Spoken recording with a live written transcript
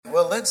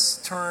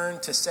let's turn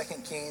to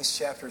 2 Kings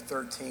chapter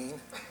 13.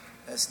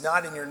 It's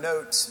not in your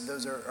notes.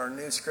 Those are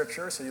new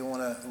scriptures, so you'll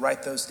want to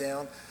write those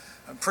down.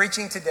 I'm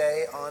preaching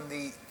today on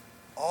the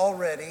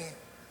already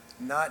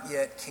not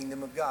yet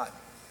kingdom of God.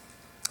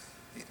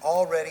 The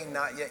already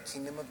not yet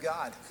kingdom of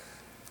God.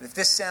 And if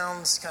this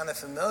sounds kind of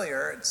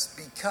familiar, it's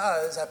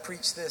because I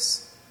preached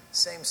this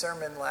same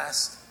sermon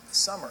last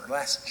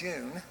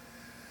June.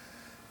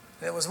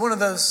 And it was one of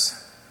those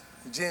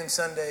June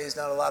Sundays,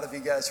 not a lot of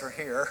you guys were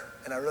here,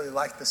 and I really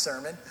liked the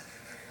sermon.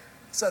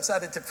 So I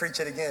decided to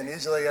preach it again.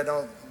 Usually I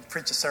don't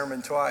preach a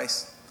sermon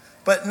twice,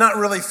 but not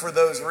really for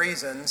those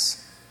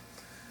reasons.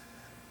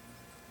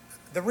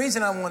 The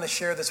reason I want to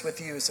share this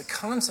with you is the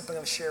concept I'm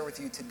going to share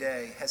with you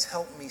today has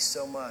helped me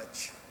so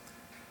much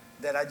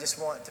that I just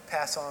want to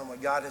pass on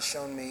what God has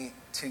shown me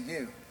to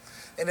you.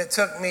 And it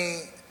took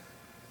me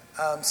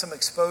some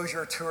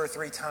exposure 2 or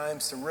 3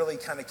 times to really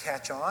kind of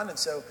catch on. And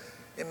so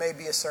it may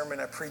be a sermon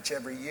I preach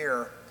every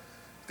year,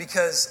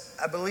 because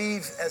I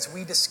believe as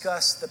we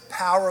discuss the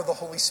power of the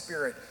Holy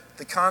Spirit,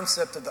 the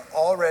concept of the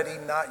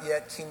already not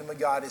yet kingdom of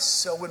God is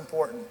so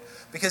important,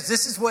 because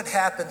this is what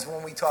happens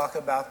when we talk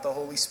about the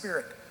Holy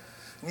Spirit.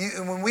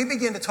 And when we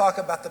begin to talk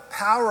about the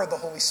power of the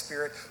Holy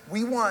Spirit,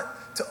 we want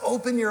to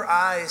open your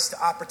eyes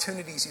to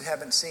opportunities you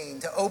haven't seen,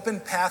 to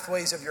open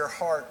pathways of your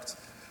heart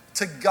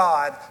to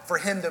God for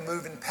Him to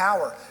move in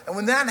power. And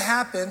when that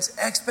happens,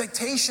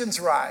 expectations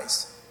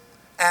rise,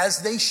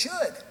 as they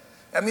should.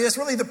 I mean, that's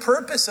really the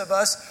purpose of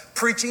us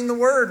preaching the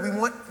Word. We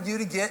want you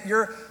to get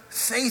your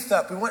faith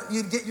up. We want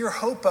you to get your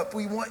hope up.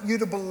 We want you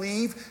to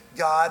believe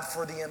God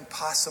for the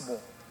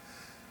impossible.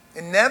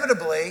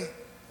 Inevitably,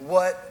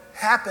 what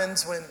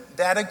happens when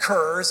that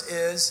occurs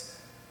is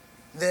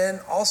then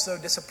also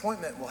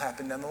disappointment will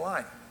happen down the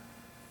line.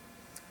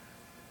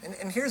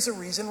 And here's the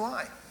reason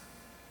why.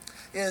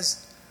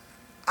 Is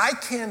I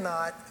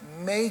cannot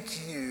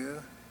make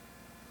you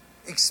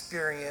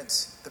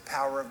experience the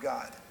power of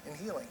God in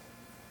healing.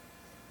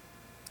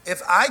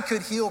 If I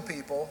could heal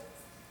people,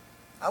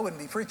 I wouldn't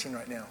be preaching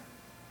right now.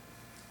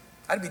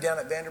 I'd be down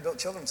at Vanderbilt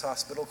Children's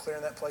Hospital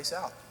clearing that place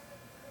out.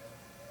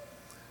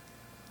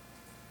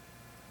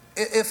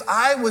 If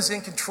I was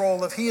in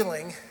control of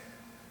healing,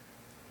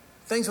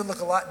 things would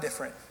look a lot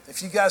different.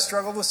 If you guys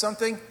struggled with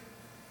something,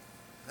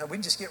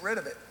 we'd just get rid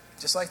of it,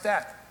 just like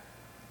that.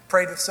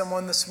 Prayed with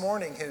someone this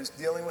morning who's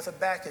dealing with a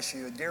back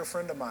issue, a dear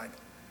friend of mine.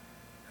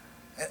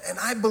 And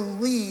I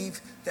believe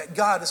that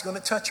God is going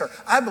to touch her.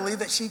 I believe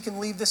that she can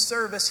leave this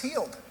service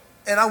healed.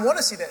 And I want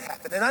to see that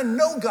happen. And I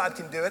know God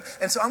can do it.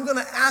 And so I'm going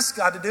to ask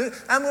God to do it.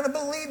 I'm going to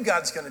believe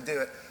God's going to do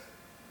it.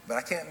 But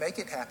I can't make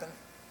it happen.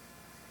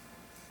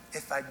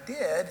 If I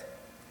did,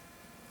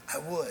 I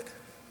would.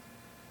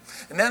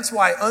 And that's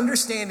why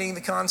understanding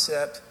the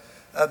concept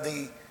of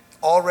the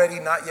already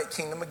not yet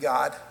kingdom of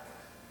God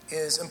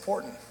is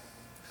important.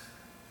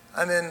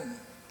 I'm in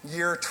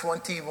year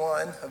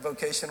 21 of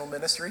vocational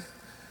ministry.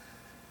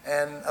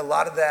 And a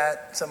lot of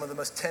that, some of the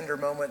most tender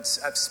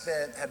moments I've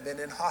spent have been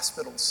in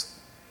hospitals.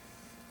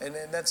 And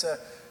that's a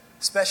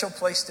special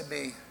place to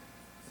be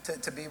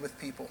with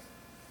people.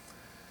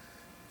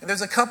 And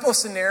there's a couple of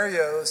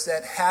scenarios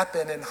that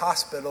happen in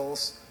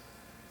hospitals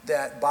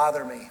that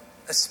bother me,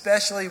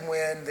 especially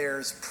when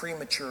there's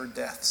premature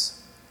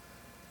deaths.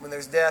 When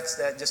there's deaths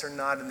that just are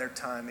not in their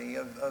timing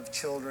of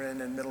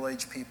children and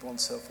middle-aged people and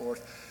so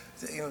forth.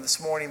 You know,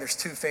 this morning there's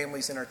 2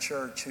 families in our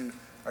church who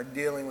are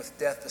dealing with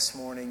death this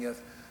morning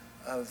of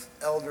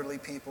elderly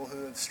people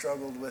who have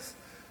struggled with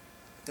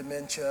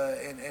dementia,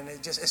 and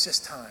it's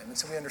just time. And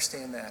so we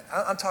understand that.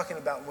 I'm talking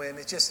about when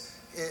it just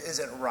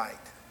isn't right.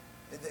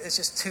 It's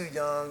just too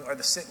young, or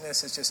the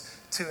sickness is just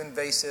too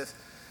invasive.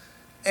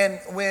 And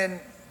when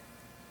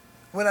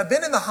I've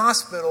been in the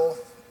hospital,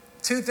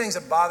 2 things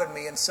have bothered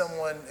me, and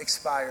someone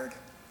expired.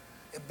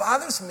 It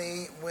bothers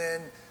me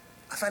when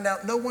I find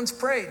out no one's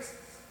prayed.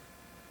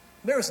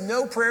 There was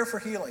no prayer for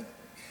healing.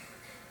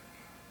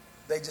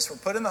 They just were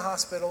put in the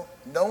hospital.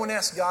 No one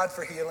asked God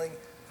for healing.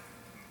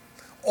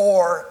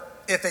 Or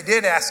if they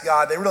did ask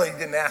God, they really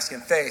didn't ask in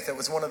faith. It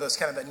was one of those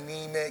kind of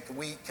anemic,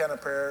 weak kind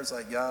of prayers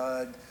like,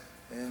 God,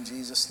 in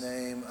Jesus'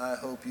 name, I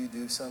hope you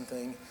do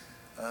something.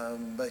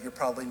 But you're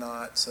probably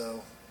not,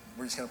 so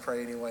we're just going to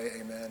pray anyway.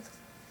 Amen.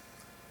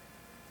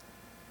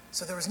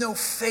 So there was no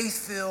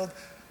faith-filled,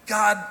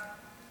 God,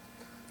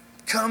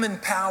 come in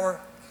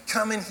power,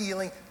 come in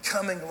healing,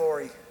 come in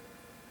glory.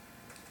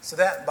 So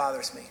that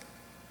bothers me.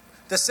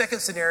 The second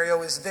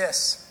scenario is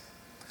this.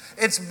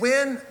 It's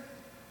when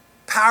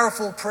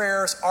powerful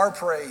prayers are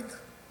prayed,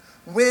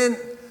 when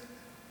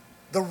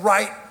the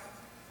right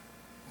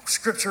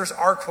scriptures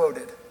are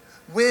quoted,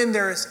 when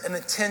there's an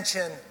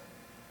attention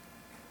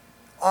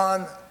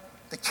on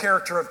the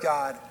character of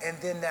God, and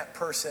then that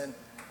person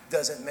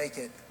doesn't make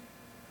it.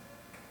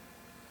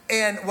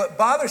 And what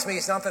bothers me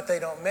is not that they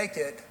don't make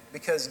it,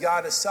 because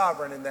God is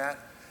sovereign in that.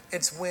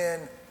 It's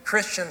when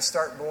Christians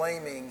start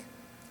blaming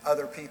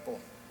other people.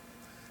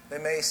 They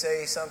may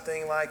say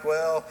something like,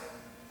 well,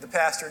 the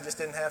pastor just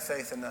didn't have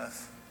faith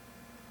enough.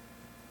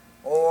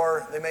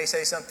 Or they may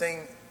say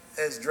something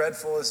as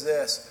dreadful as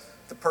this: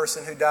 the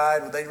person who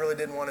died, well, they really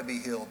didn't want to be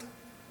healed.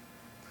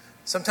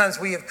 Sometimes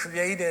we have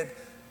created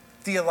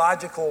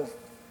theological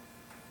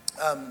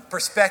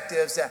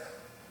perspectives that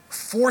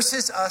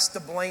forces us to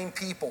blame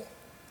people.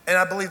 And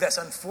I believe that's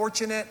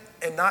unfortunate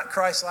and not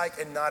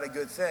Christ-like and not a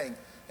good thing.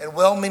 And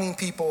well-meaning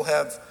people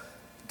have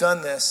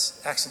done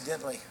this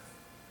accidentally.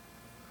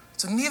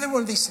 So neither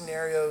one of these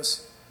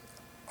scenarios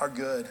are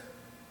good.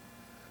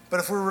 But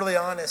if we're really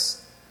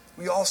honest,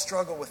 we all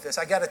struggle with this.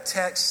 I got a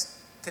text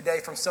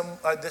today from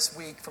this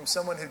week from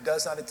someone who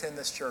does not attend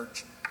this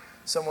church,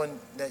 someone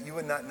that you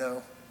would not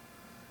know.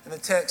 And the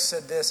text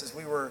said this as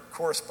we were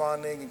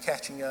corresponding and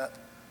catching up.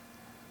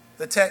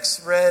 The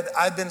text read,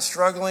 "I've been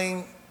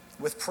struggling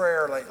with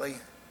prayer lately,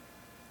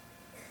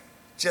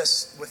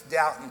 just with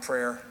doubt in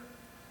prayer.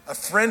 A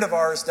friend of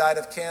ours died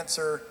of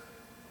cancer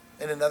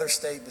in another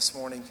state this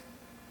morning."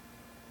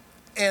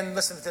 And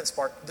listen to this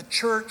part. "The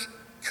church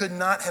could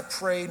not have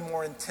prayed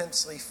more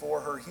intensely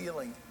for her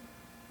healing.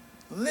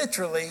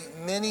 Literally,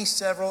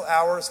 several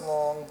hours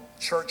long,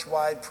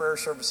 church-wide prayer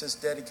services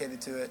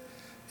dedicated to it,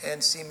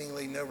 and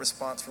seemingly no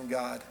response from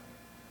God."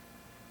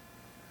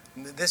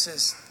 This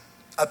is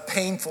a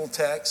painful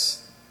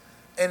text,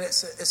 and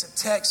it's a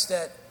text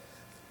that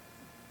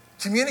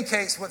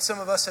communicates what some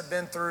of us have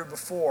been through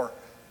before.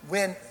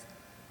 When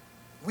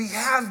we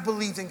have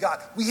believed in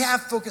God, we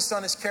have focused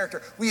on His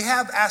character, we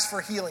have asked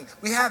for healing,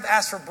 we have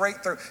asked for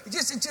breakthrough. It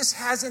just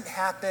hasn't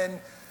happened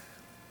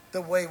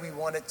the way we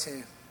want it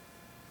to.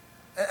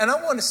 And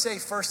I want to say,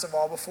 first of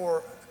all,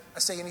 before I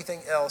say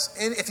anything else,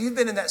 and if you've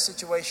been in that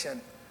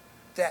situation,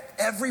 that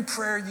every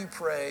prayer you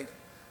prayed,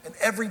 and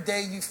every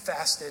day you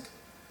fasted,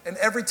 and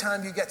every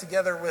time you get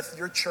together with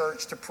your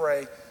church to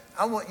pray,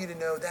 I want you to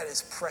know that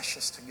is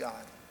precious to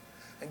God.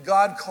 And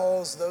God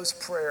calls those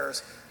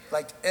prayers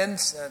like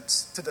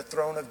incense to the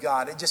throne of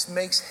God. It just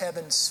makes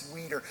heaven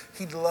sweeter.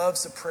 He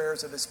loves the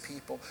prayers of His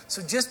people.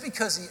 So just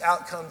because the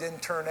outcome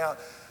didn't turn out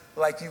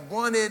like you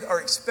wanted or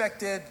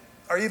expected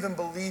or even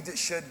believed it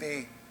should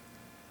be,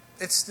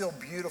 it's still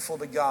beautiful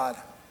to God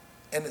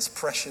and it's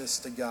precious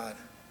to God.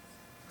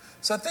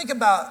 So think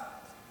about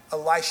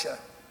Elisha.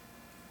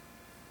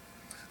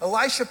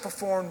 Elisha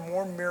performed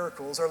more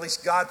miracles, or at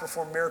least God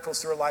performed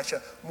miracles through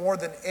Elisha, more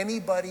than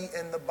anybody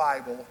in the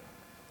Bible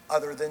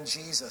other than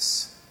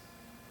Jesus.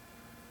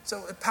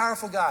 So a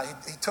powerful guy.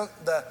 He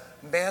took the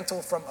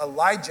mantle from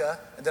Elijah,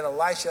 and then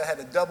Elisha had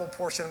a double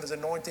portion of his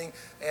anointing,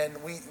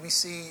 and we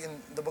see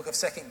in the book of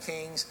 2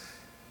 Kings,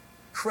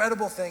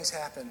 incredible things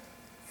happen.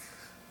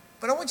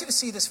 But I want you to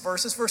see this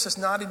verse. This verse is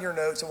not in your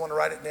notes. I want to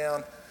write it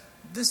down.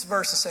 This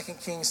verse is 2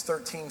 Kings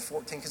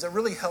 13:14, because it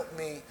really helped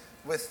me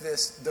with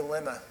this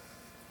dilemma.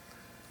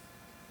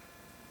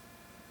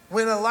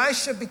 When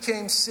Elisha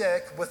became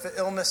sick with the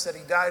illness that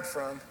he died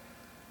from,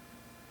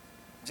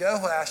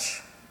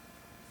 Jehoash,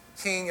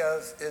 king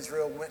of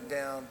Israel, went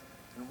down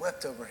and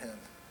wept over him.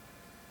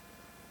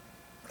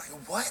 Like,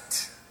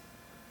 what?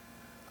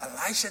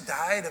 Elisha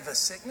died of a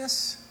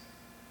sickness?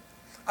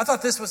 I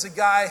thought this was a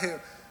guy who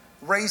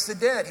raised the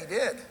dead. He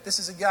did. This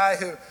is a guy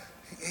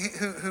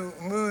who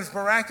moves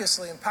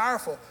miraculously and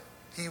powerful.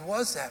 He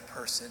was that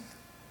person.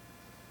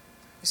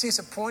 You see, it's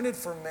appointed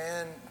for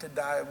man to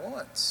die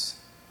once.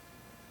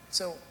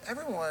 So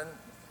everyone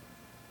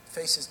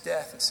faces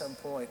death at some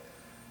point.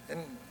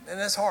 And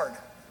that's hard.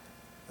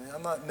 I mean,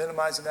 I'm not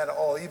minimizing that at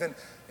all. Even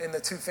in the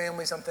two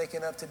families I'm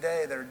thinking of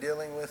today that are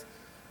dealing with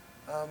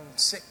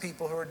sick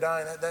people who are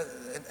dying,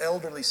 and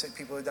elderly sick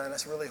people who are dying,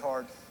 that's really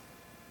hard.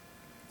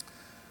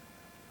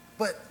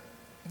 But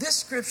this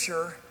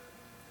scripture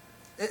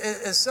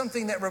is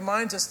something that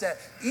reminds us that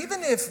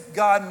even if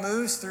God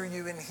moves through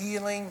you in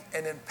healing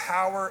and in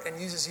power and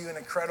uses you in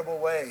incredible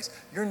ways,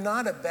 you're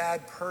not a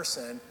bad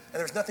person, and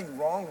there's nothing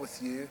wrong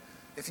with you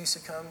if you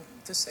succumb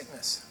to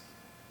sickness.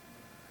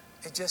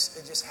 It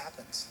just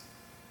happens.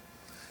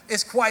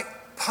 It's quite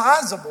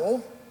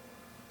possible,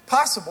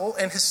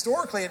 and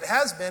historically it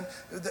has been,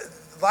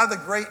 a lot of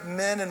the great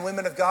men and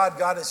women of God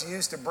has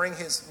used to bring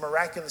His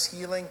miraculous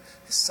healing,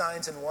 His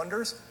signs and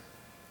wonders,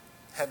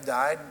 have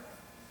died.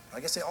 I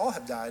guess they all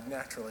have died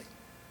naturally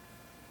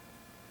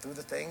through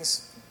the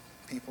things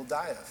people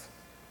die of.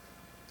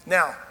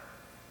 Now,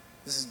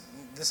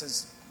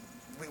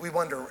 we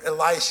wonder,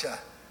 Elisha,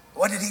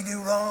 what did he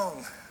do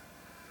wrong?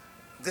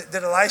 Did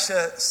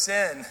Elisha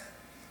sin?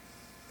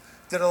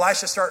 Did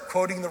Elisha start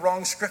quoting the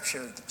wrong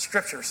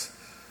scriptures?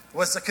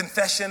 Was the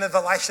confession of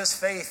Elisha's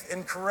faith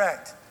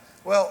incorrect?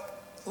 Well,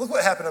 look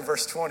what happened in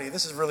verse 20.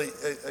 This is really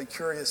a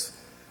curious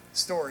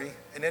story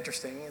and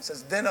interesting. It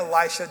says, "Then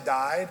Elisha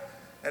died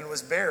and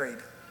was buried.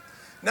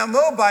 Now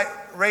Moabite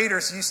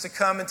raiders used to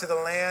come into the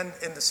land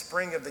in the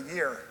spring of the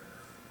year.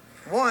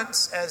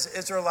 Once, as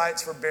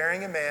Israelites were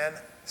burying a man,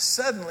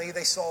 suddenly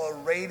they saw a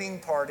raiding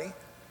party,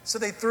 so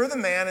they threw the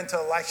man into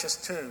Elisha's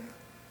tomb.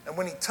 And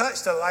when he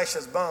touched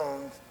Elisha's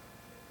bones,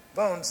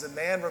 the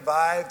man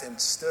revived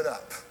and stood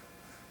up."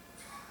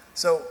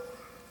 So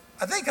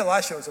I think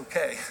Elisha was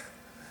okay.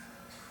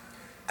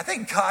 I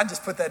think God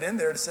just put that in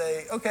there to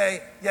say,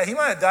 okay, yeah, he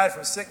might have died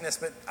from sickness,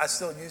 but I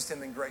still used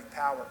him in great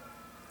power.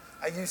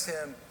 I used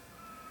him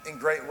in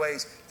great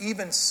ways,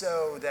 even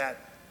so that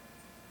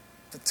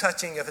the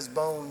touching of his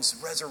bones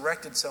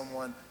resurrected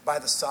someone by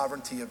the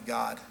sovereignty of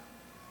God.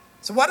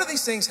 So why do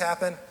these things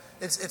happen?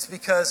 It's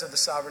because of the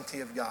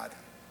sovereignty of God.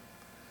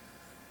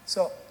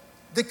 So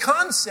the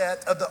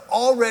concept of the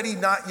already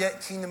not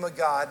yet kingdom of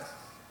God,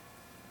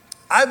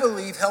 I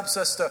believe, helps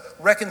us to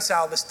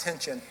reconcile this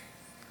tension.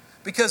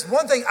 Because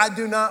one thing I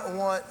do not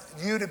want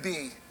you to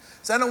be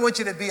is I don't want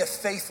you to be a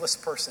faithless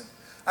person.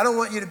 I don't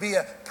want you to be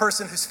a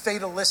person who's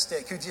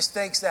fatalistic, who just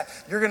thinks that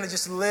you're going to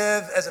just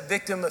live as a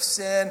victim of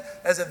sin,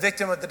 as a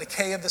victim of the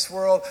decay of this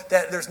world,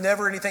 that there's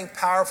never anything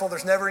powerful,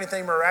 there's never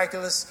anything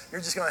miraculous.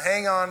 You're just going to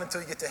hang on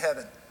until you get to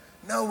heaven.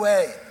 No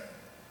way.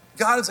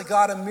 God is a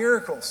God of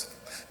miracles.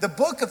 The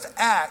book of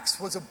Acts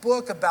was a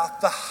book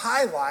about the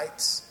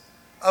highlights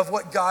of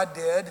what God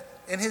did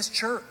in his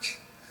church.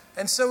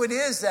 And so it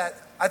is that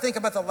I think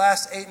about the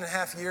last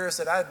 8.5 years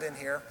that I've been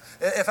here.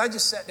 If I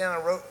just sat down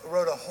and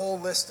wrote a whole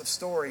list of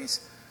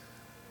stories,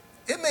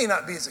 it may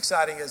not be as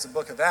exciting as the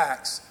book of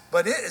Acts,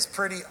 but it is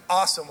pretty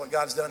awesome what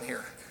God's done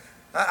here.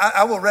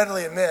 I will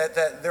readily admit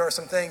that there are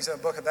some things in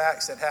the book of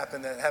Acts that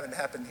happened that haven't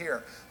happened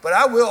here. But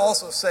I will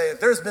also say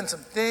that there's been some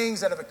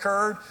things that have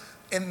occurred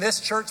in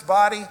this church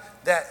body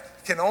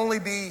that can only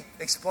be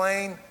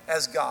explained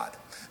as God.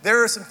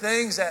 There are some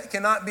things that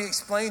cannot be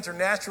explained through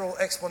natural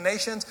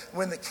explanations.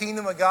 When the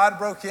kingdom of God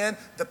broke in,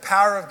 the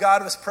power of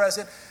God was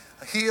present.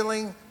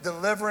 Healing,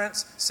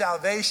 deliverance,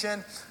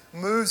 salvation,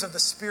 moves of the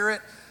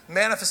Spirit,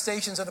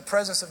 manifestations of the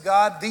presence of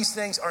God. These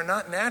things are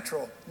not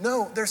natural.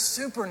 No, they're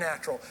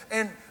supernatural.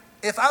 And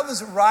if I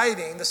was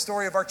writing the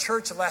story of our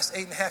church the last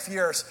 8.5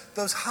 years,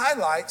 those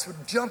highlights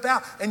would jump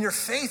out and your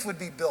faith would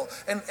be built.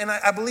 And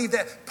I believe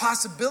that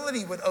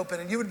possibility would open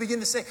and you would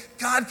begin to say,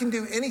 God can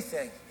do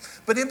anything.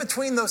 But in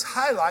between those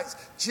highlights,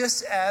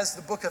 just as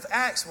the book of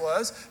Acts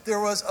was,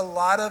 there was a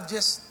lot of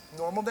just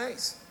normal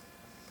days.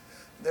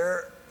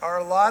 There are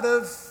a lot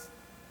of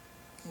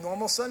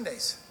normal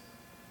Sundays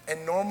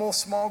and normal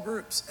small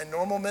groups and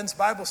normal men's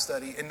Bible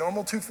study and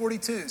normal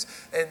 242s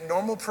and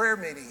normal prayer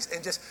meetings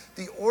and just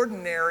the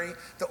ordinary.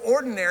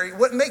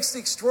 What makes the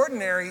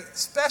extraordinary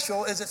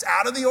special is it's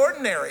out of the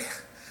ordinary.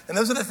 And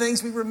those are the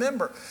things we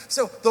remember.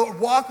 So the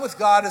walk with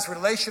God is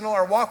relational.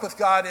 Our walk with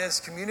God is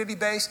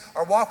community-based.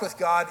 Our walk with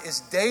God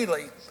is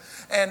daily.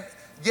 And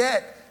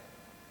yet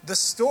the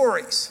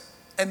stories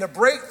and the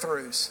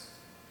breakthroughs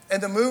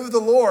and the move of the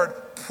Lord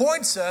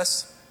points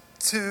us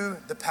to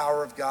the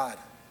power of God.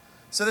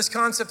 So this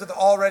concept of the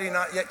already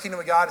not yet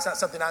kingdom of God is not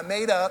something I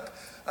made up.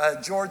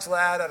 George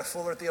Ladd out of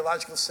Fuller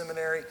Theological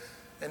Seminary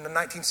in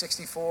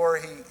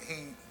 1964,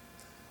 he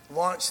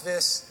launched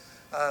this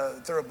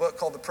through a book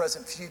called The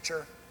Present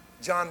Future.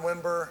 John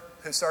Wimber,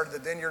 who started the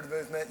Vineyard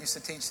Movement, used to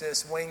teach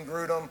this. Wayne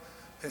Grudem,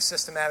 whose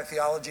systematic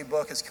theology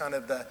book is kind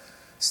of the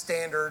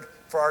standard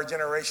for our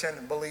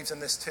generation, believes in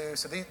this too.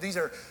 So these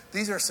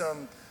are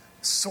some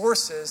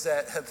sources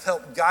that have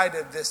helped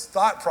guided this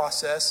thought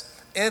process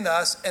in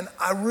us, and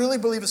I really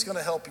believe it's going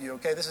to help you,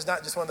 okay? This is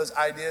not just one of those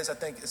ideas I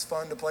think it's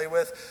fun to play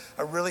with.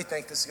 I really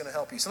think this is going to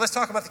help you. So let's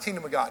talk about the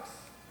kingdom of God.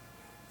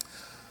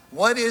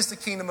 What is the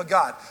kingdom of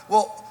God?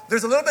 Well,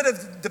 there's a little bit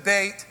of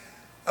debate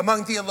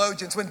among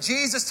theologians. When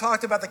Jesus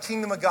talked about the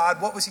kingdom of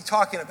God, what was he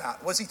talking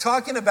about? Was he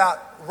talking about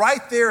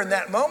right there in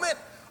that moment,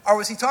 or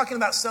was he talking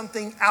about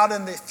something out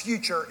in the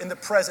future, in the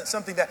present,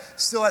 something that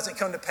still hasn't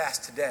come to pass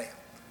today?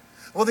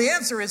 Well, the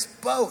answer is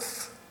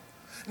both.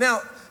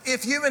 Now,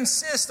 if you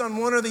insist on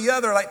one or the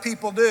other like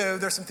people do,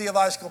 there's some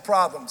theological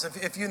problems.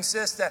 If you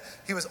insist that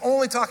he was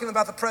only talking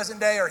about the present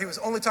day or he was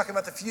only talking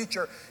about the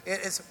future,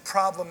 it is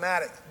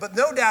problematic. But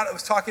no doubt it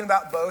was talking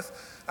about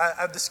both.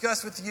 I've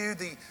discussed with you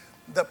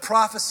the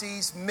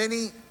prophecies.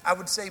 Many, I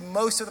would say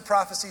most of the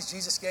prophecies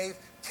Jesus gave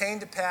came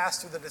to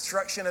pass through the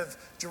destruction of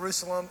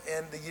Jerusalem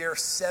in the year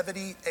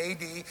 70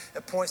 AD.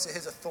 It points to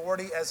his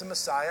authority as a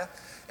Messiah.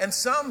 And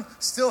some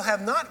still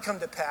have not come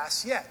to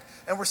pass yet.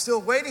 And we're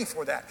still waiting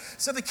for that.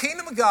 So the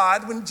kingdom of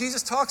God, when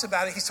Jesus talks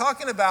about it, he's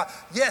talking about,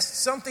 yes,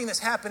 something that's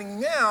happening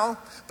now,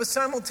 but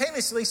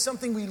simultaneously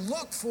something we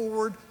look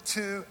forward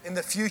to in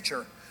the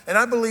future. And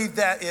I believe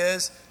that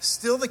is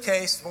still the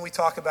case when we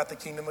talk about the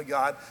kingdom of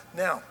God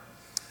now.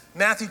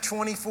 Matthew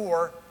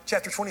 24,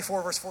 chapter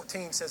 24, verse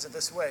 14 says it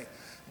this way.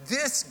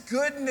 This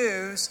good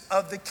news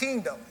of the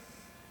kingdom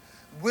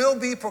will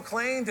be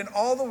proclaimed in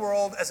all the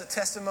world as a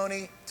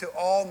testimony to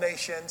all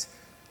nations,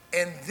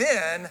 and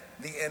then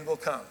the end will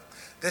come.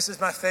 This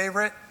is my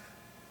favorite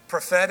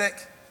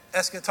prophetic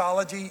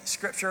eschatology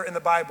scripture in the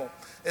Bible.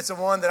 It's the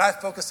one that I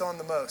focus on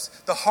the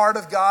most. The heart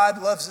of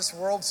God loves this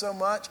world so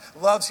much,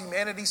 loves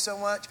humanity so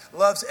much,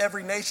 loves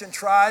every nation,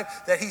 tribe,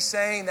 that he's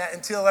saying that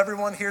until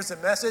everyone hears the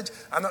message,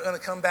 I'm not going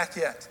to come back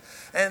yet.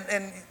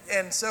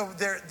 And so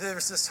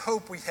there's this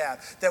hope we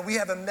have, that we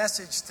have a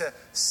message to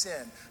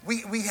send.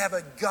 We have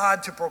a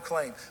God to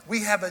proclaim.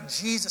 We have a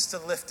Jesus to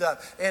lift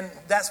up. And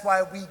that's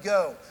why we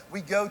go.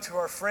 We go to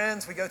our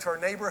friends, we go to our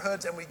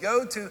neighborhoods, and we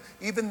go to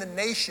even the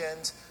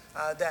nations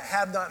that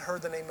have not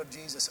heard the name of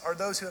Jesus, or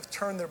those who have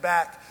turned their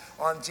back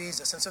on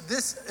Jesus. And so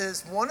this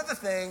is one of the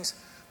things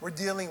we're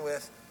dealing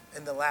with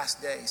in the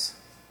last days.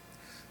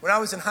 When I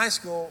was in high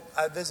school,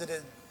 I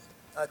visited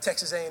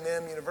Texas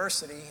A&M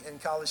University in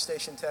College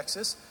Station,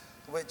 Texas,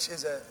 which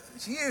is a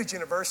huge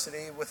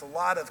university with a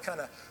lot of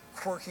kind of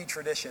quirky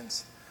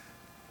traditions.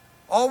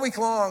 All week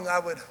long, I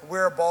would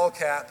wear a ball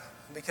cap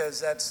because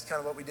that's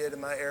kind of what we did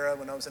in my era.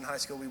 When I was in high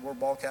school, we wore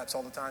ball caps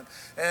all the time.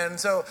 And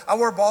so I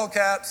wore ball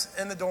caps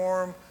in the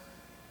dorm,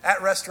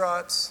 at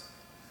restaurants,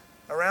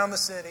 around the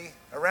city,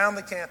 around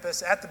the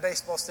campus, at the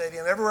baseball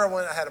stadium. Everywhere I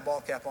went, I had a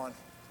ball cap on.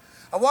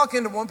 I walk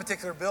into one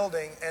particular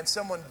building, and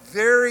someone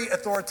very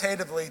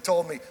authoritatively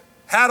told me,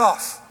 hat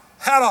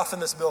off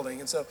in this building.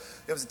 And so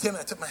it was a Tim.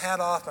 I took my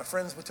hat off. My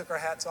friends, we took our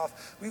hats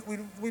off.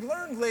 We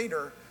learned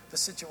later the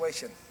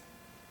situation.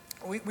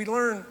 We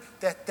learned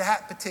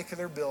that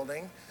particular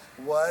building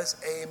was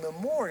a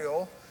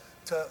memorial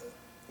to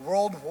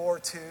World War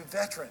II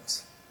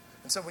veterans.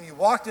 And so when you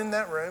walked in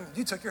that room,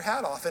 you took your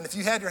hat off. And if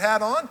you had your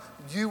hat on,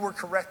 you were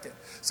corrected.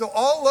 So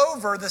all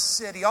over the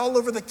city, all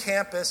over the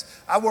campus,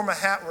 I wore my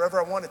hat wherever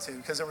I wanted to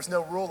because there was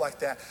no rule like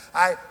that.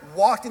 I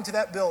walked into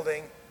that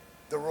building,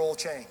 the rule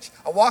changed.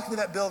 I walked into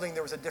that building,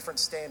 there was a different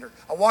standard.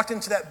 I walked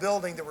into that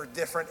building, there were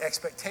different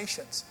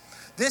expectations.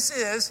 This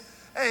is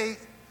a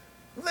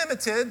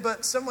limited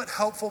but somewhat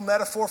helpful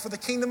metaphor for the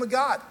kingdom of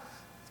God.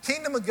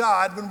 Kingdom of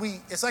God,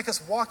 it's like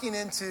us walking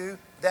into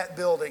that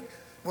building.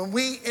 When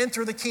we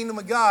enter the kingdom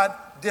of God,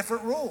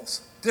 different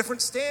rules,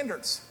 different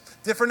standards,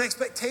 different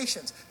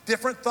expectations,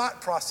 different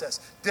thought process,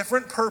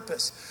 different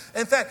purpose.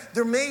 In fact,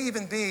 there may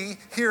even be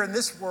here in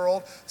this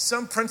world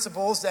some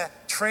principles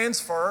that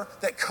transfer,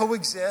 that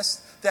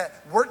coexist,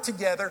 that work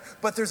together,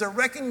 but there's a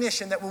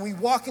recognition that when we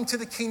walk into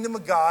the kingdom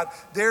of God,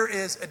 there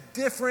is a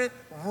different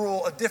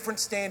rule, a different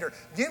standard.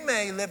 You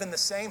may live in the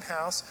same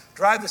house,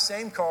 drive the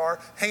same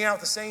car, hang out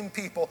with the same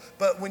people,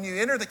 but when you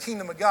enter the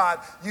kingdom of God,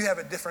 you have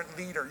a different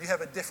leader, you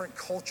have a different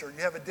culture,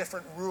 you have a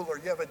different ruler,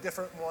 you have a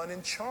different one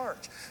in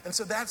charge. And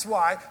so that's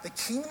why the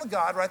kingdom of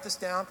God, write this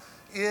down,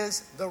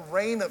 is the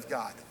reign of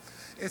God.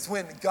 It's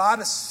when God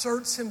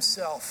asserts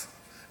himself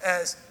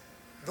as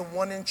the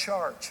one in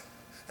charge.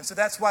 And so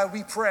that's why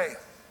we pray,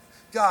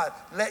 God,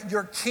 let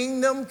your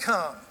kingdom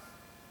come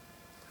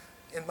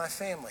in my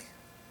family.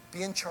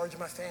 Be in charge of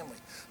my family.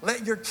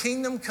 Let your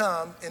kingdom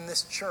come in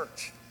this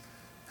church.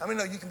 How many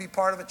know you can be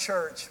part of a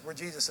church where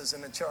Jesus is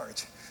in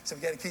charge? So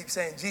we got to keep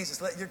saying,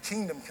 Jesus, let your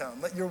kingdom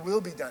come. Let your will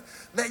be done.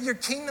 Let your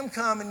kingdom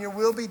come and your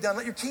will be done.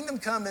 Let your kingdom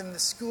come in the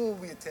school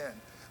we attend.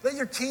 Let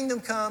your kingdom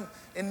come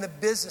in the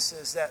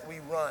businesses that we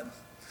run.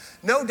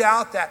 No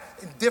doubt that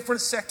in different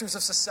sectors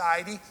of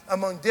society,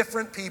 among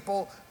different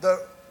people,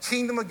 the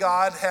kingdom of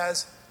God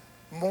has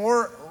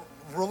more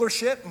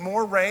rulership,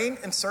 more reign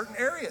in certain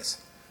areas.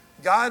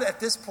 God, at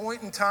this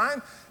point in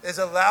time, is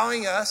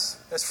allowing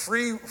us as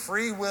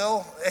free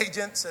will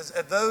agents, as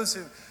those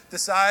who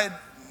decide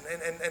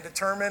and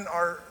determine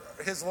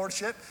his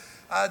lordship,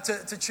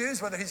 to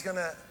choose whether he's going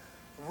to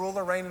rule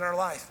or reign in our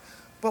life.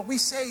 But we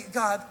say,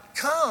 God,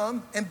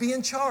 come and be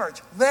in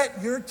charge.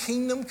 Let your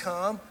kingdom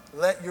come.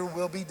 Let your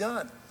will be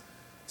done.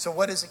 So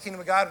what is the kingdom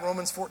of God?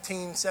 Romans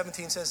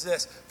 14:17 says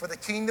this, for the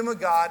kingdom of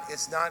God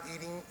is not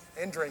eating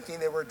and drinking.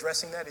 They were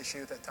addressing that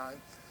issue at that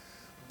time.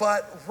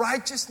 But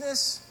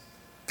righteousness,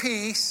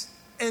 peace,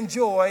 and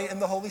joy in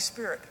the Holy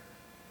Spirit.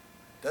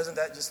 Doesn't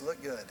that just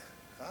look good?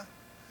 Huh?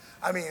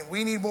 I mean,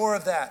 we need more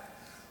of that.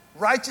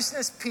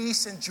 Righteousness,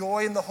 peace, and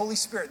joy in the Holy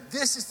Spirit.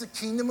 This is the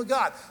kingdom of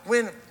God.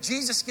 When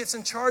Jesus gets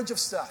in charge of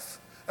stuff,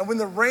 and when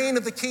the reign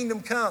of the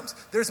kingdom comes,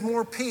 there's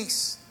more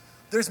peace.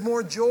 There's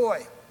more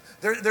joy.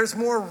 There's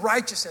more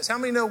righteousness. How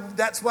many know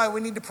that's why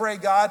we need to pray,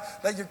 God,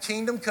 let your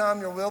kingdom come,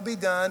 your will be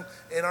done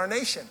in our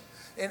nation.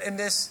 In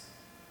this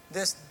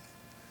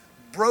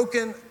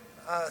broken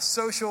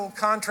social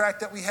contract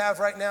that we have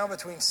right now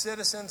between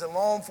citizens and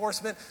law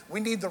enforcement, we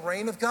need the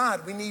reign of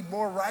God. We need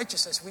more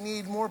righteousness. We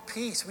need more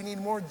peace. We need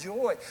more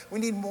joy. We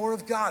need more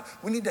of God.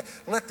 We need to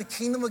let the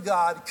kingdom of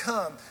God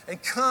come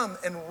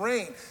and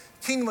reign.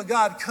 Kingdom of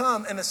God,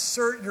 come and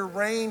assert your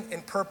reign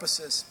and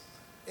purposes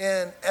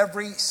in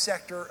every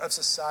sector of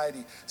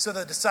society. So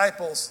the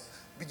disciples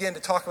begin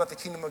to talk about the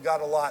kingdom of God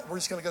a lot. We're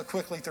just going to go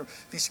quickly through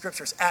these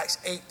scriptures. Acts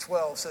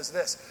 8:12 says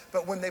this,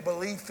 but when they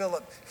believed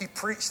Philip, he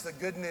preached the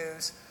good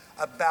news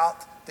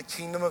about the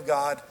kingdom of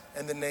God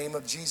and the name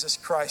of Jesus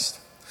Christ.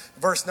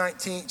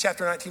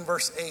 Chapter 19,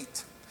 verse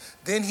 8.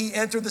 Then he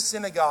entered the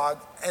synagogue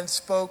and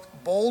spoke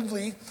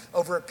boldly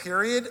over a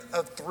period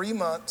of 3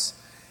 months,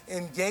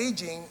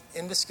 engaging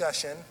in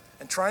discussion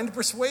and trying to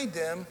persuade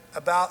them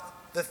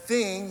about the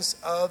things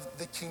of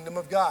the kingdom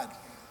of God.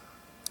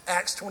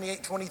 Acts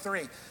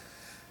 28:23.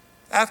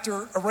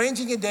 After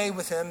arranging a day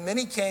with him,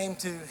 many came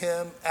to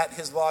him at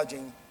his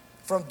lodging.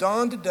 From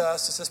dawn to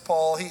dusk, this is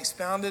Paul, he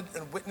expounded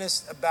and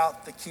witnessed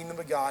about the kingdom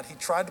of God. He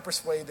tried to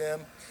persuade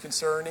them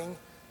concerning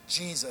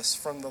Jesus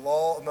from the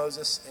law of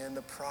Moses and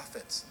the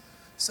prophets.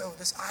 So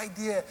this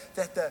idea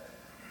that the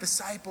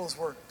disciples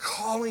were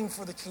calling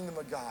for the kingdom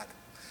of God,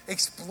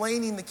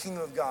 explaining the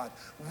kingdom of God,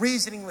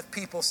 reasoning with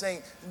people,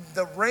 saying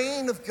the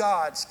reign of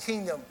God's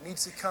kingdom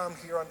needs to come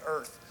here on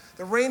earth.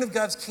 The reign of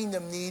God's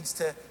kingdom needs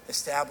to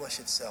establish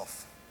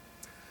itself.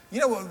 You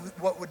know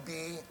what would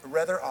be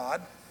rather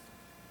odd?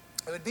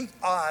 It would be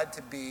odd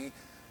to be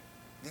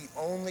the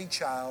only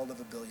child of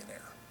a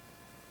billionaire.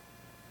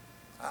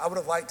 I would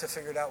have liked to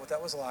figure out what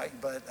that was like,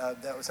 but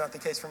that was not the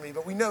case for me.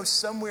 But we know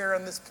somewhere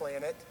on this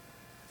planet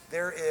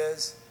there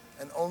is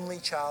an only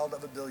child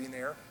of a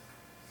billionaire.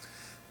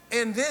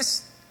 And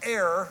this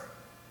heir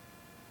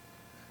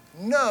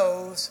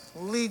knows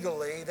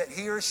legally that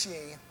he or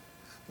she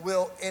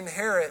will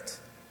inherit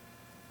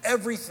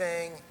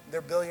everything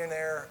their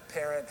billionaire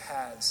parent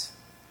has.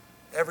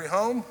 Every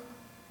home,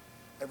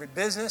 every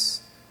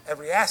business,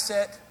 every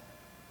asset,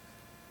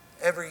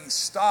 every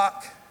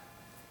stock,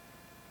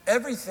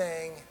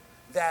 everything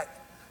that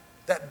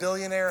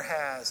billionaire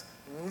has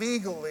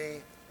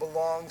legally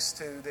belongs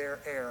to their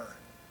heir,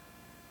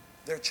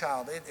 their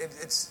child.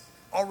 It's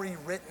already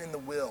written in the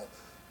will.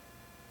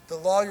 The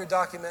lawyer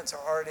documents are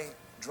already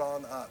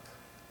drawn up.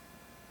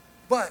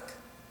 But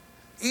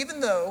even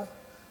though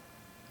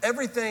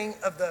everything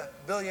of the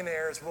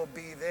billionaires will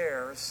be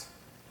theirs,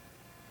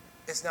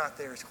 it's not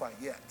theirs quite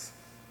yet.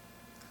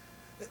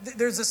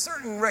 There's a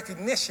certain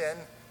recognition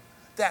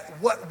that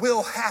what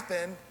will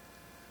happen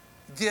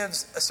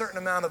gives a certain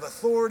amount of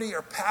authority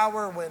or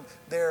power when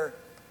they're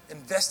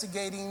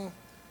investigating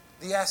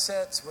the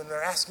assets, when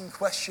they're asking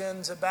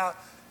questions about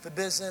the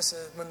business,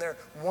 when they're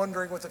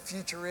wondering what the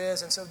future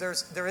is. And so there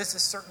is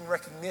this certain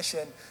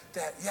recognition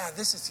that, yeah,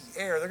 this is the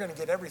heir. They're going to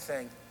get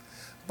everything.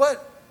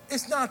 But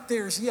it's not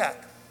theirs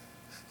yet.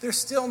 There's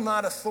still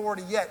not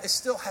authority yet. It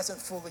still hasn't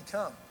fully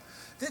come.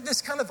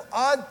 This kind of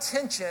odd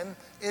tension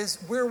is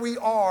where we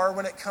are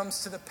when it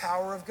comes to the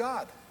power of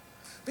God.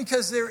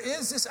 Because there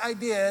is this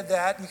idea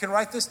that, you can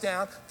write this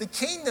down, the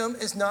kingdom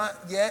is not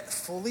yet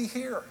fully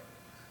here.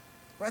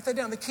 Write that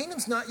down. The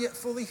kingdom's not yet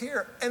fully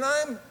here. And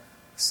I'm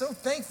so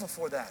thankful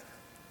for that.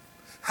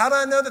 How do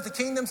I know that the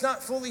kingdom's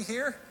not fully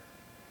here?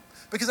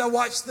 Because I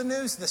watched the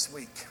news this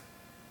week.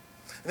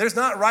 And there's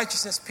not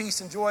righteousness,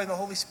 peace, and joy in the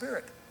Holy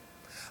Spirit.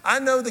 I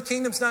know the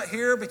kingdom's not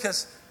here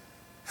because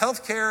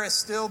healthcare is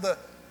still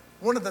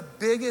one of the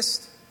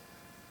biggest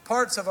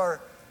parts of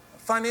our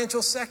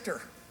financial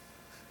sector.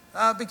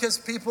 Because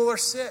people are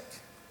sick.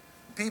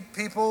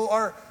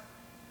 Our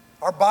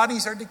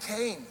bodies are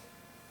decaying.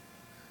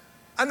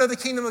 I know the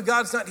kingdom of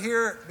God's not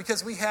here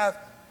because we have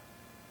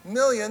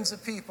millions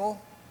of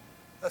people,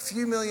 a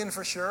few million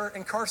for sure,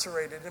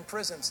 incarcerated in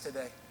prisons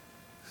today.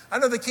 I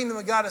know the kingdom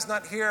of God is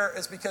not here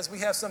is because we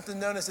have something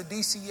known as a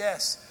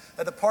DCS,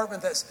 a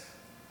department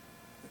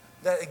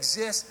that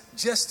exists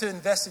just to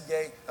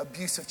investigate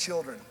abuse of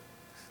children.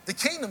 The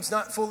kingdom's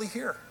not fully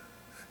here.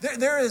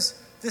 There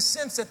is this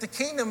sense that the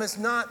kingdom is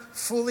not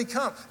fully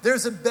come.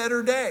 There's a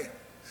better day.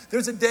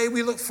 There's a day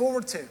we look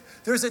forward to.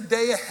 There's a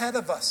day ahead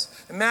of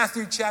us. In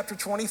Matthew chapter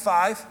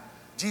 25,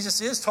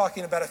 Jesus is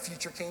talking about a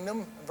future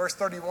kingdom. In verse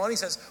 31, he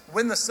says,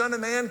 when the Son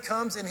of Man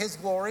comes in his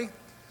glory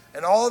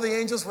and all the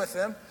angels with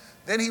him,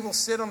 then he will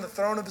sit on the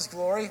throne of his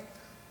glory.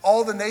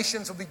 All the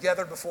nations will be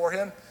gathered before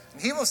him,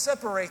 and he will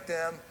separate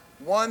them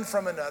one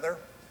from another,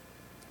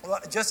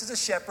 just as a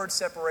shepherd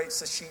separates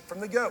the sheep from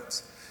the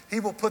goats. He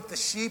will put the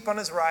sheep on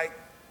his right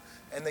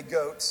and the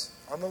goats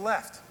on the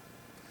left.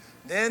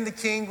 Then the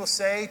king will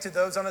say to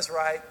those on his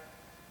right,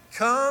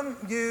 come,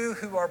 you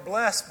who are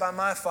blessed by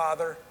my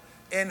Father,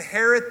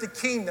 inherit the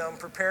kingdom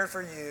prepared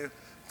for you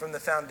from the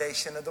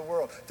foundation of the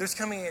world. There's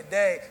coming a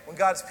day when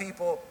God's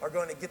people are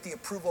going to get the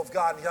approval of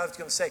God, and God's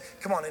going to say,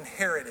 come on,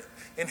 inherit it.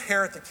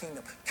 Inherit the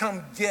kingdom.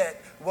 Come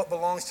get what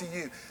belongs to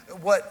you.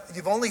 What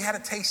you've only had a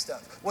taste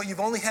of, what you've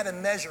only had a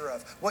measure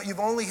of, what you've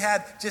only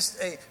had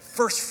just a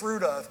first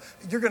fruit of,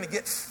 you're going to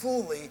get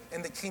fully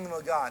in the kingdom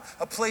of God.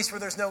 A place where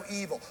there's no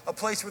evil, a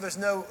place where there's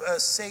no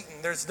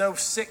Satan, there's no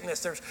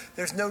sickness,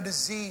 there's no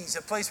disease,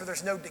 a place where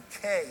there's no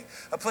decay,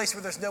 a place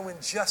where there's no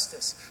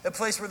injustice, a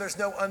place where there's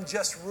no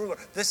unjust ruler.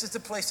 This is the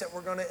place that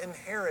we're going to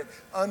inherit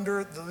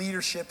under the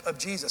leadership of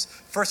Jesus.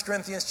 1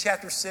 Corinthians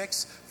chapter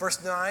 6,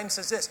 verse 9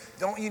 says this,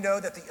 don't you know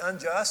that the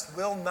unjust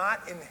will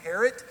not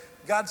inherit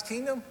God's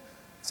kingdom?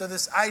 So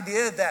this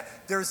idea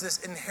that there's this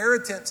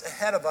inheritance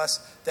ahead of us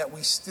that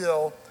we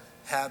still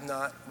have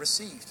not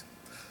received.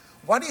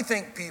 Why do you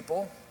think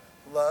people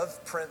love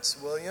Prince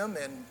William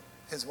and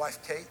his wife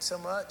Kate so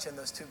much and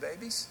those two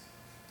babies?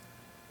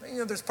 You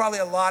know, there's probably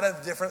a lot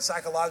of different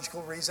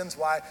psychological reasons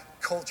why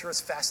culture is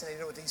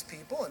fascinated with these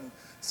people, and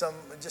some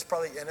just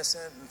probably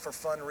innocent and for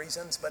fun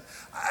reasons. But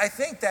I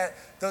think that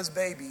those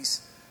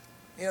babies,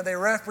 you know, they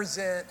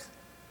represent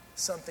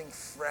something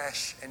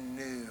fresh and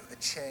new, a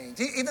change.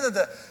 Even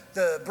though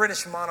the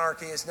British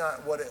monarchy is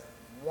not what it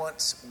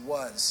once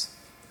was,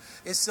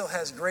 it still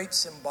has great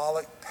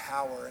symbolic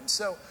power. And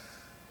so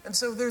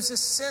there's this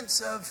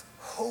sense of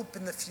hope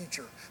in the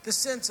future, this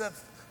sense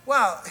of,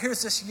 wow,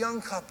 here's this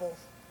young couple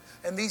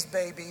and these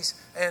babies,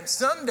 and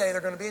someday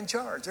they're going to be in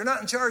charge. They're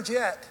not in charge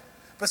yet,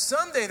 but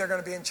someday they're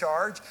going to be in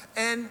charge.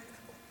 And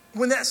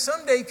when that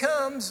someday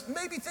comes,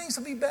 maybe things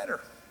will be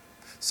better.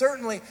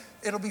 Certainly,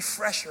 it'll be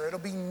fresher, it'll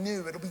be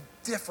new, it'll be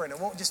different.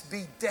 It won't just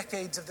be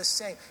decades of the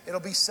same.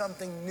 It'll be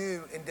something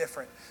new and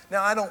different.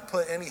 Now, I don't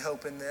put any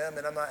hope in them,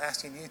 and I'm not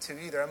asking you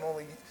to either. I'm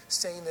only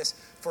saying this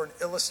for an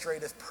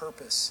illustrative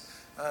purpose.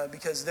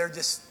 because they're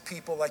just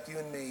people like you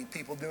and me,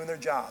 people doing their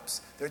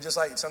jobs. They're just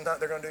like, sometimes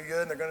they're going to do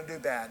good and they're going to do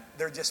bad.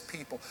 They're just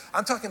people.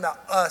 I'm talking about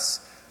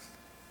us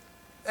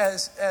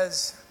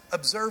as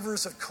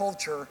observers of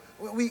culture.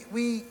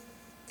 We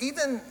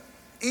even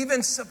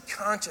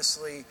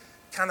subconsciously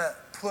kind of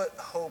put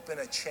hope in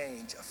a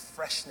change, a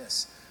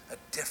freshness, a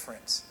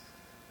difference.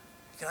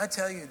 Can I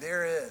tell you,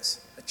 there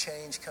is a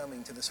change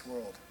coming to this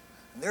world.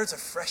 And there's a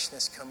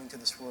freshness coming to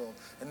this world.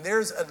 And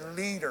there's a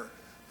leader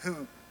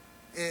who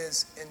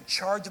is in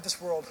charge of this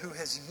world, who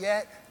has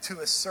yet to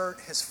assert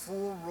his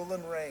full rule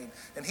and reign.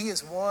 And he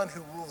is one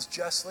who rules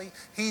justly.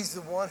 He's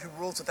the one who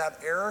rules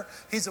without error.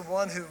 He's the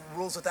one who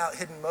rules without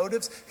hidden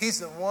motives. He's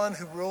the one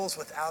who rules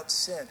without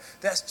sin.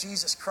 That's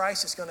Jesus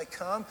Christ is going to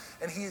come,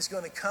 and he is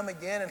going to come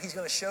again, and he's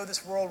going to show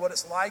this world what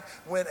it's like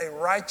when a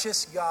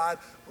righteous God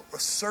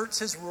asserts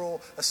his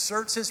rule,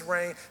 asserts his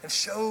reign, and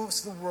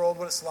shows the world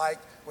what it's like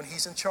when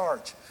he's in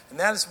charge. And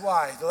that is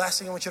why, the last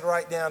thing I want you to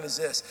write down is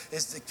this,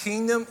 is the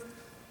kingdom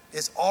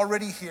is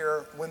already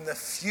here when the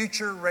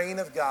future reign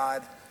of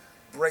God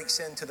breaks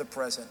into the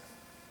present.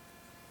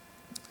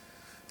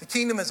 The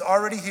kingdom is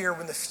already here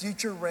when the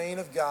future reign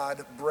of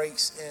God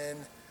breaks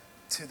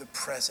into the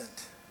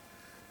present.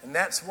 And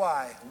that's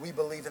why we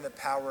believe in the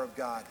power of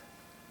God.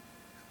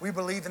 We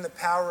believe in the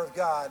power of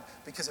God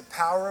because the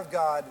power of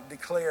God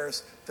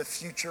declares the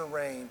future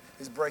reign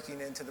is breaking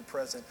into the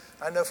present.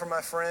 I know from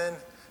my friend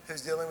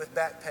who's dealing with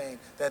back pain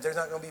that there's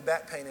not going to be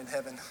back pain in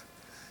heaven.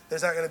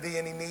 There's not going to be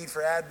any need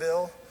for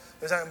Advil.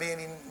 There's not going to be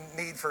any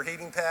need for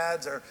heating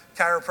pads or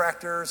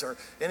chiropractors or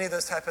any of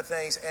those type of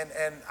things.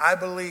 And I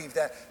believe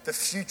that the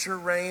future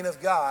reign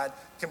of God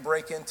can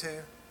break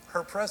into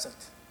her present.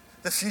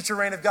 The future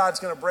reign of God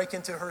is going to break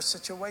into her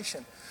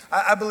situation.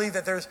 I believe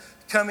that there's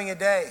coming a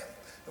day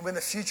when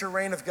the future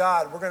reign of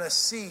God, we're going to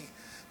see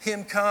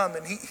him come,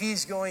 and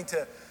he's going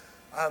to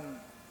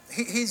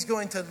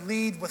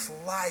lead with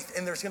life,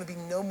 and there's going to be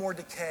no more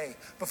decay.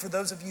 But for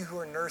those of you who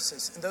are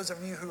nurses and those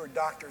of you who are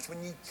doctors,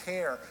 when you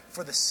care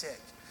for the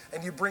sick,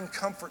 and you bring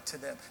comfort to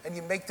them, and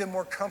you make them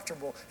more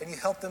comfortable, and you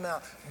help them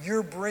out,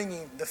 you're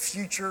bringing the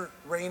future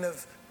reign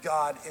of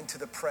God into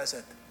the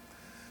present.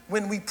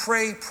 When we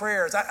pray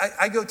prayers,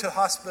 I go to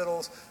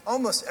hospitals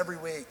almost every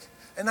week,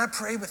 and I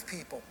pray with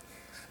people.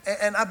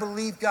 And I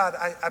believe God.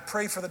 I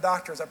pray for the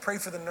doctors. I pray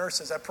for the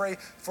nurses. I pray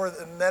for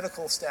the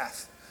medical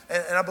staff.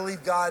 And I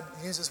believe God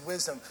uses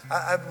wisdom.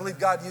 I believe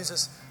God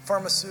uses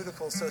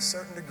pharmaceuticals to a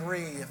certain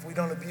degree if we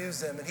don't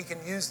abuse them, and he can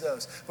use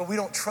those. But we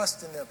don't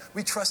trust in them.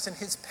 We trust in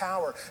his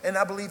power. And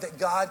I believe that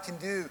God can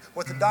do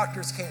what the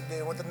doctors can't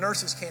do, what the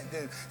nurses can't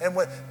do, and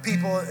what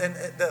people and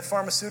the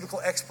pharmaceutical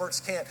experts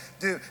can't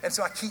do. And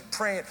so I keep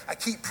praying.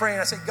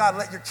 I say, God,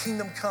 let your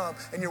kingdom come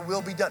and your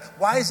will be done.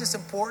 Why is this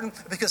important?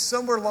 Because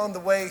somewhere along the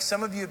way,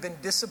 some of you have been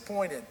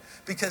disappointed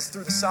because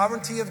through the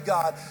sovereignty of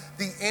God,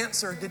 the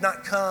answer did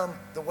not come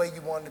the way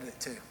you wanted it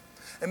to.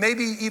 And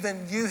maybe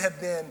even you have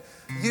been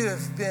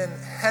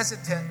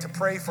hesitant to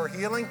pray for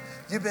healing.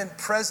 You've been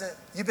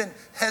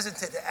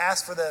hesitant to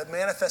ask for the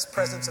manifest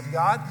presence of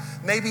God.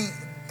 Maybe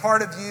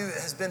part of you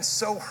has been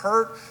so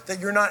hurt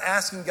that you're not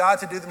asking God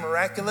to do the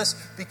miraculous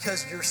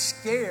because you're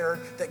scared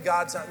that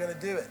God's not going to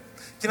do it.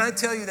 Can I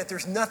tell you that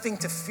there's nothing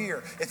to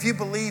fear? If you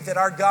believe that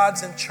our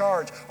God's in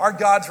charge, our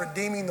God's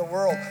redeeming the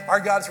world, our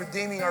God's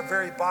redeeming our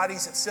very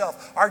bodies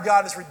itself, our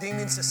God is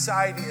redeeming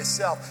society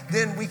itself,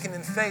 then we can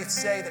in faith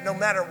say that no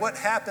matter what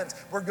happens,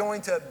 we're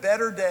going to a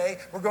better day,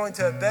 we're going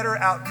to a better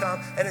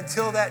outcome, and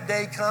until that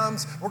day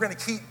comes, we're going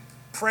to keep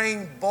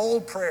praying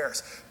bold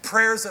prayers,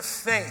 prayers of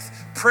faith,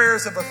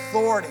 prayers of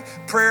authority,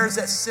 prayers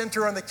that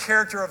center on the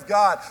character of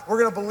God. We're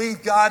going to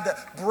believe God to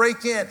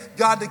break in,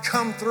 God to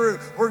come through.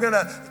 We're going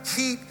to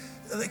keep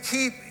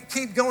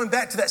going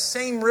back to that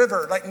same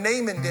river like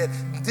Naaman did,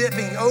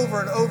 dipping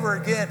over and over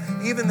again,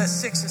 even the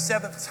 6th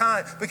and 7th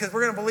time, because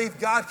we're going to believe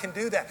God can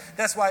do that.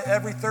 That's why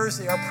every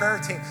Thursday, our prayer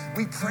team,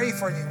 we pray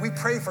for you. We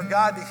pray for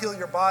God to heal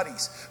your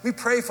bodies. We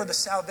pray for the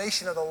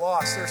salvation of the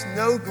lost. There's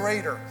no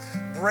greater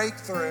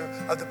breakthrough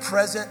of the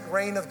present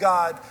reign of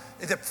God,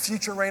 the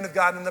future reign of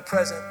God in the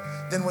present,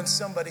 than when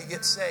somebody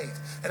gets saved.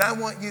 And I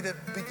want you to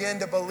begin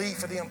to believe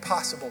for the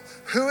impossible.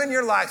 Who in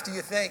your life do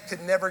you think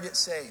could never get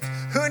saved?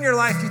 Who in your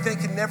life do you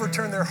think could never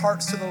turn their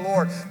hearts to the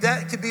Lord?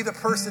 That could be the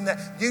person that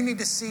you need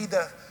to see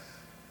the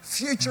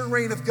future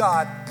reign of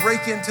God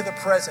break into the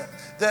present.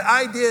 The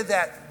idea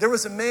that there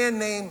was a man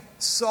named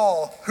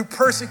Saul who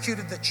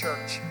persecuted the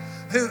church,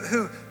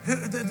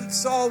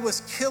 Saul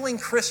was killing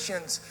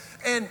Christians,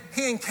 and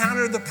he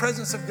encountered the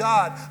presence of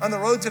God on the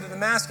road to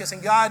Damascus,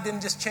 and God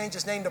didn't just change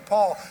his name to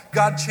Paul.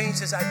 God changed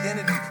his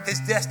identity, his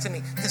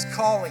destiny, his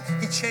calling.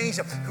 He changed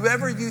him.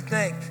 Whoever you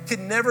think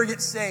can never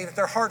get saved, if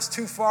their heart's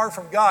too far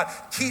from God,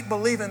 keep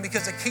believing,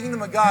 because the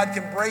kingdom of God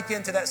can break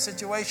into that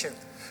situation.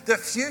 The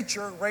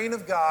future reign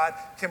of God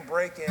can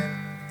break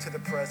into the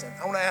present.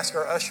 I want to ask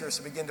our ushers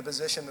to begin to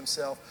position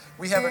themselves.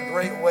 We have a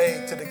great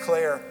way to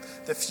declare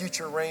the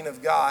future reign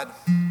of God.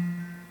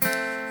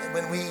 And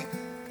when we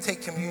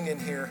take communion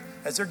here.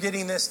 As they're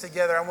getting this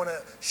together, I want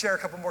to share a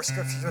couple more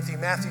scriptures with you.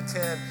 Matthew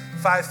 10,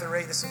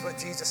 5-8, this is what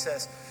Jesus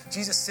says.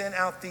 Jesus sent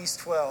out these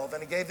 12,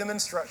 and he gave them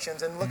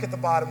instructions. And look at the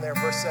bottom there,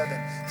 verse 7.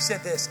 He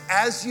said this,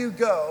 as you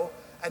go,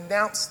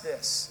 announce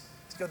this.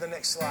 Let's go to the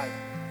next slide.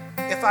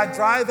 If I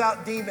drive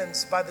out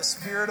demons by the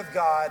Spirit of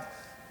God,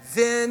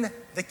 then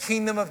the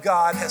kingdom of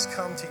God has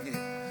come to you.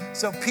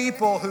 So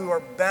people who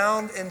are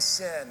bound in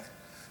sin,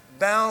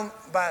 bound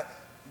by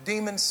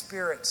demon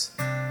spirits,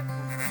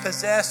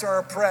 possessed or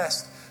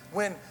oppressed,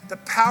 when the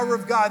power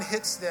of God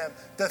hits them,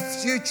 the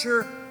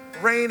future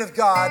reign of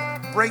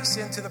God breaks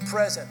into the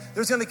present.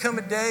 There's going to come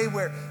a day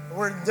where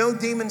no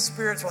demon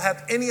spirits will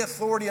have any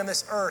authority on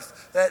this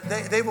earth, that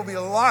they will be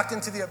locked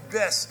into the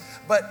abyss,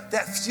 but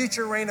that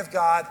future reign of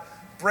God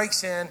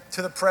breaks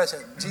into the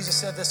present. Jesus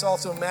said this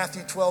also in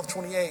Matthew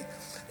 12:28.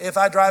 If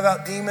I drive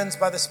out demons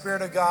by the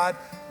Spirit of God,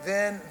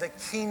 then the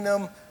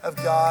kingdom of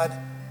God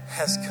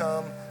has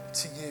come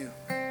to you.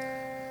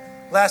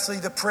 Lastly,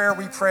 the prayer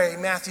we pray,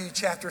 Matthew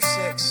chapter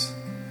 6,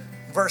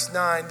 verse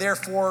 9.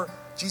 Therefore,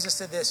 Jesus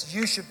said this,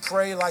 you should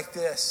pray like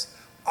this.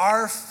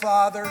 Our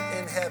Father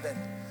in heaven,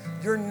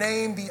 your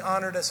name be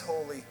honored as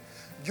holy.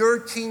 Your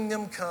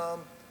kingdom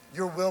come,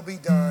 your will be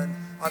done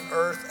on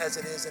earth as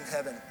it is in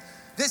heaven.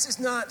 This is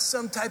not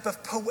some type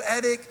of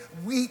poetic,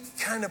 weak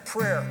kind of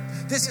prayer.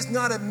 This is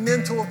not a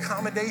mental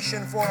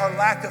accommodation for our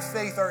lack of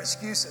faith or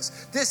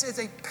excuses. This is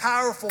a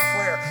powerful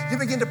prayer. You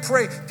begin to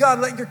pray, God,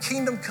 let your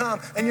kingdom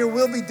come and your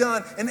will be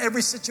done in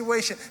every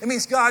situation. It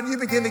means, God, you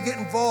begin to get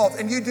involved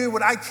and you do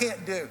what I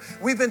can't do.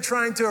 We've been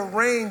trying to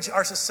arrange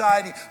our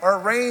society,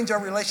 or arrange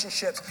our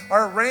relationships,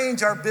 or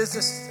arrange our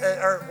business,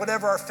 or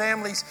whatever, our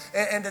families,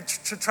 and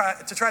to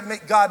try to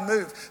make God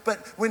move.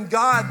 But when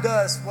God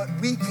does what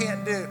we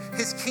can't do,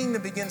 his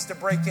kingdom begins to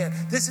break in.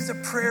 This is a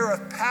prayer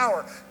of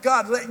power.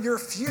 God, let your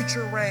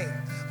future reign.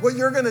 What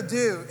you're going to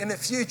do in the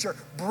future,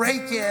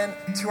 break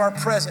into our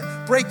present,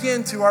 break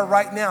into our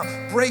right now,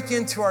 break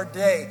into our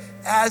day.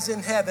 As in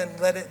heaven,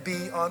 let it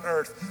be on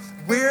earth.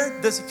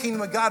 Where does the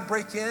kingdom of God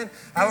break in?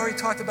 I already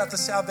talked about the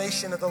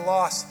salvation of the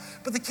lost.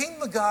 But the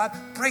kingdom of God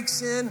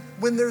breaks in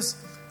when there's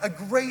a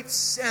great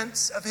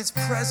sense of his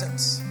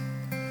presence.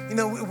 You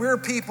know, we're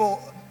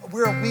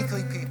a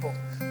weekly people.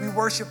 We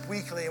worship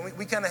weekly, and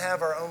we kind of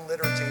have our own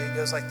liturgy. It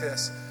goes like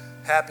this: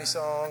 happy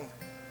song,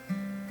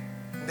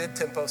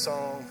 mid-tempo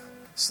song,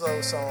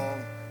 slow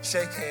song,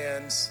 shake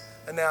hands,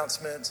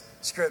 announcements,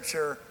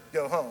 scripture,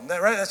 go home.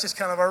 Right? That's just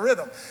kind of our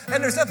rhythm.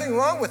 And there's nothing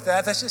wrong with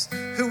that. That's just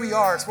who we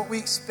are. It's what we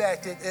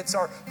expect. It's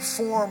our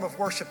form of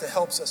worship that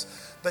helps us.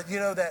 But you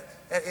know that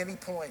at any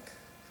point,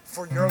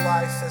 for your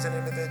life as an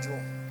individual,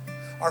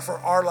 or for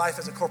our life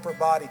as a corporate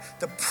body,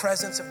 the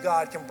presence of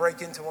God can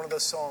break into one of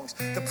those songs.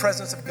 The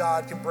presence of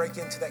God can break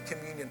into that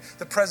communion.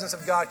 The presence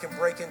of God can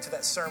break into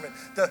that sermon.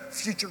 The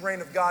future reign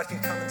of God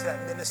can come into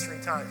that ministry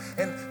time.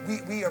 And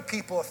we are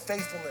people of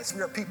faithfulness.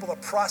 We are people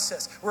of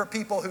process. We're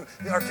people who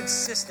are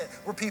consistent.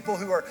 We're people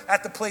who are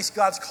at the place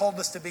God's called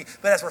us to be.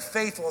 But as we're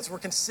faithful, as we're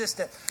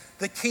consistent,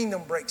 the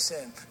kingdom breaks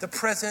in. The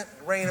present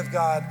reign of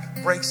God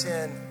breaks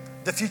in.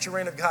 The future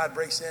reign of God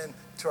breaks in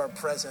to our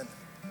present.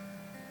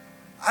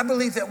 I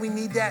believe that we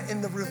need that in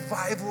the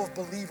revival of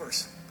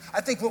believers. I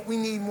think what we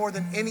need more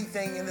than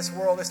anything in this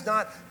world is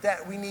not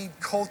that we need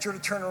culture to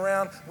turn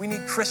around. We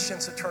need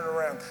Christians to turn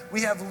around.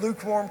 We have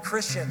lukewarm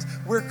Christians.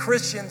 We're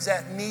Christians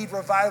that need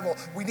revival.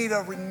 We need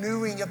a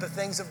renewing of the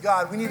things of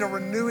God. We need a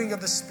renewing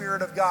of the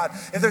Spirit of God.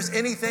 If there's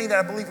anything that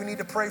I believe we need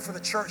to pray for the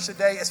church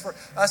today, it's for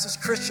us as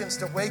Christians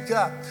to wake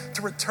up,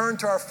 to return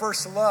to our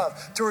first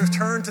love, to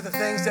return to the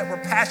things that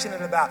we're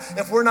passionate about.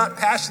 If we're not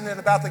passionate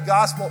about the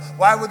gospel,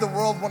 why would the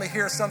world want to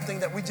hear something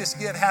that we just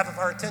give half of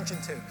our attention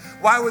to?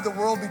 Why would the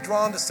world be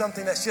drawn to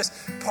something that's just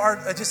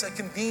just a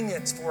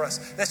convenience for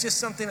us? That's just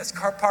something that's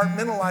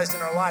compartmentalized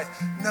in our life.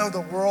 No, the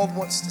world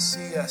wants to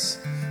see us.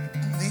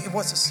 It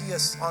wants to see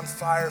us on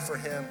fire for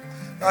him.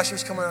 The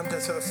ushers, come on to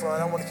the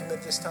front. I want to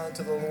commit this time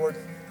to the Lord.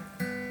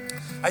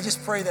 I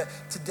just pray that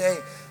today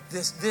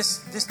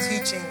this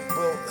teaching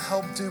will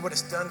help do what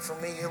it's done for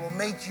me. It will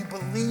make you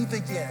believe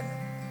again.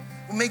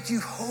 It will make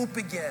you hope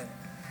again.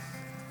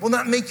 Will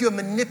not make you a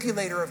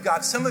manipulator of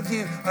God. Some of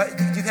you,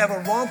 you have a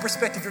wrong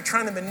perspective. You're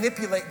trying to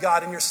manipulate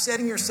God, and you're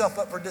setting yourself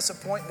up for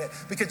disappointment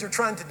because you're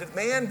trying to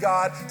demand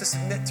God to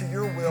submit to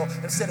your will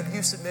instead of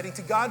you submitting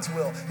to God's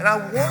will. And I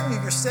warn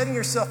you, you're setting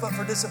yourself up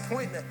for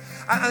disappointment.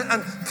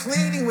 I'm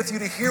pleading with you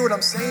to hear what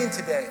I'm saying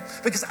today,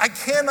 because I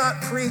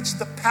cannot preach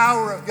the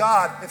power of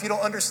God if you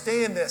don't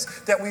understand this,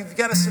 that we've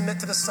got to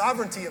submit to the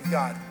sovereignty of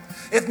God.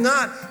 If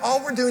not,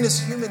 all we're doing is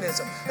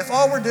humanism. If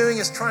all we're doing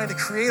is trying to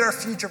create our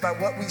future by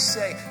what we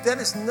say, that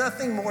is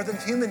nothing more than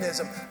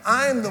humanism.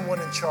 I'm the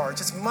one in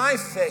charge. It's my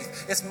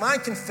faith. It's my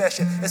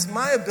confession. It's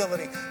my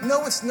ability.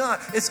 No, it's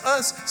not. It's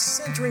us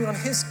centering on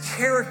his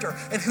character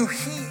and who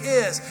he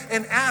is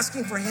and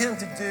asking for him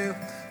to do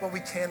what we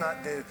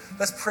cannot do.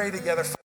 Let's pray together.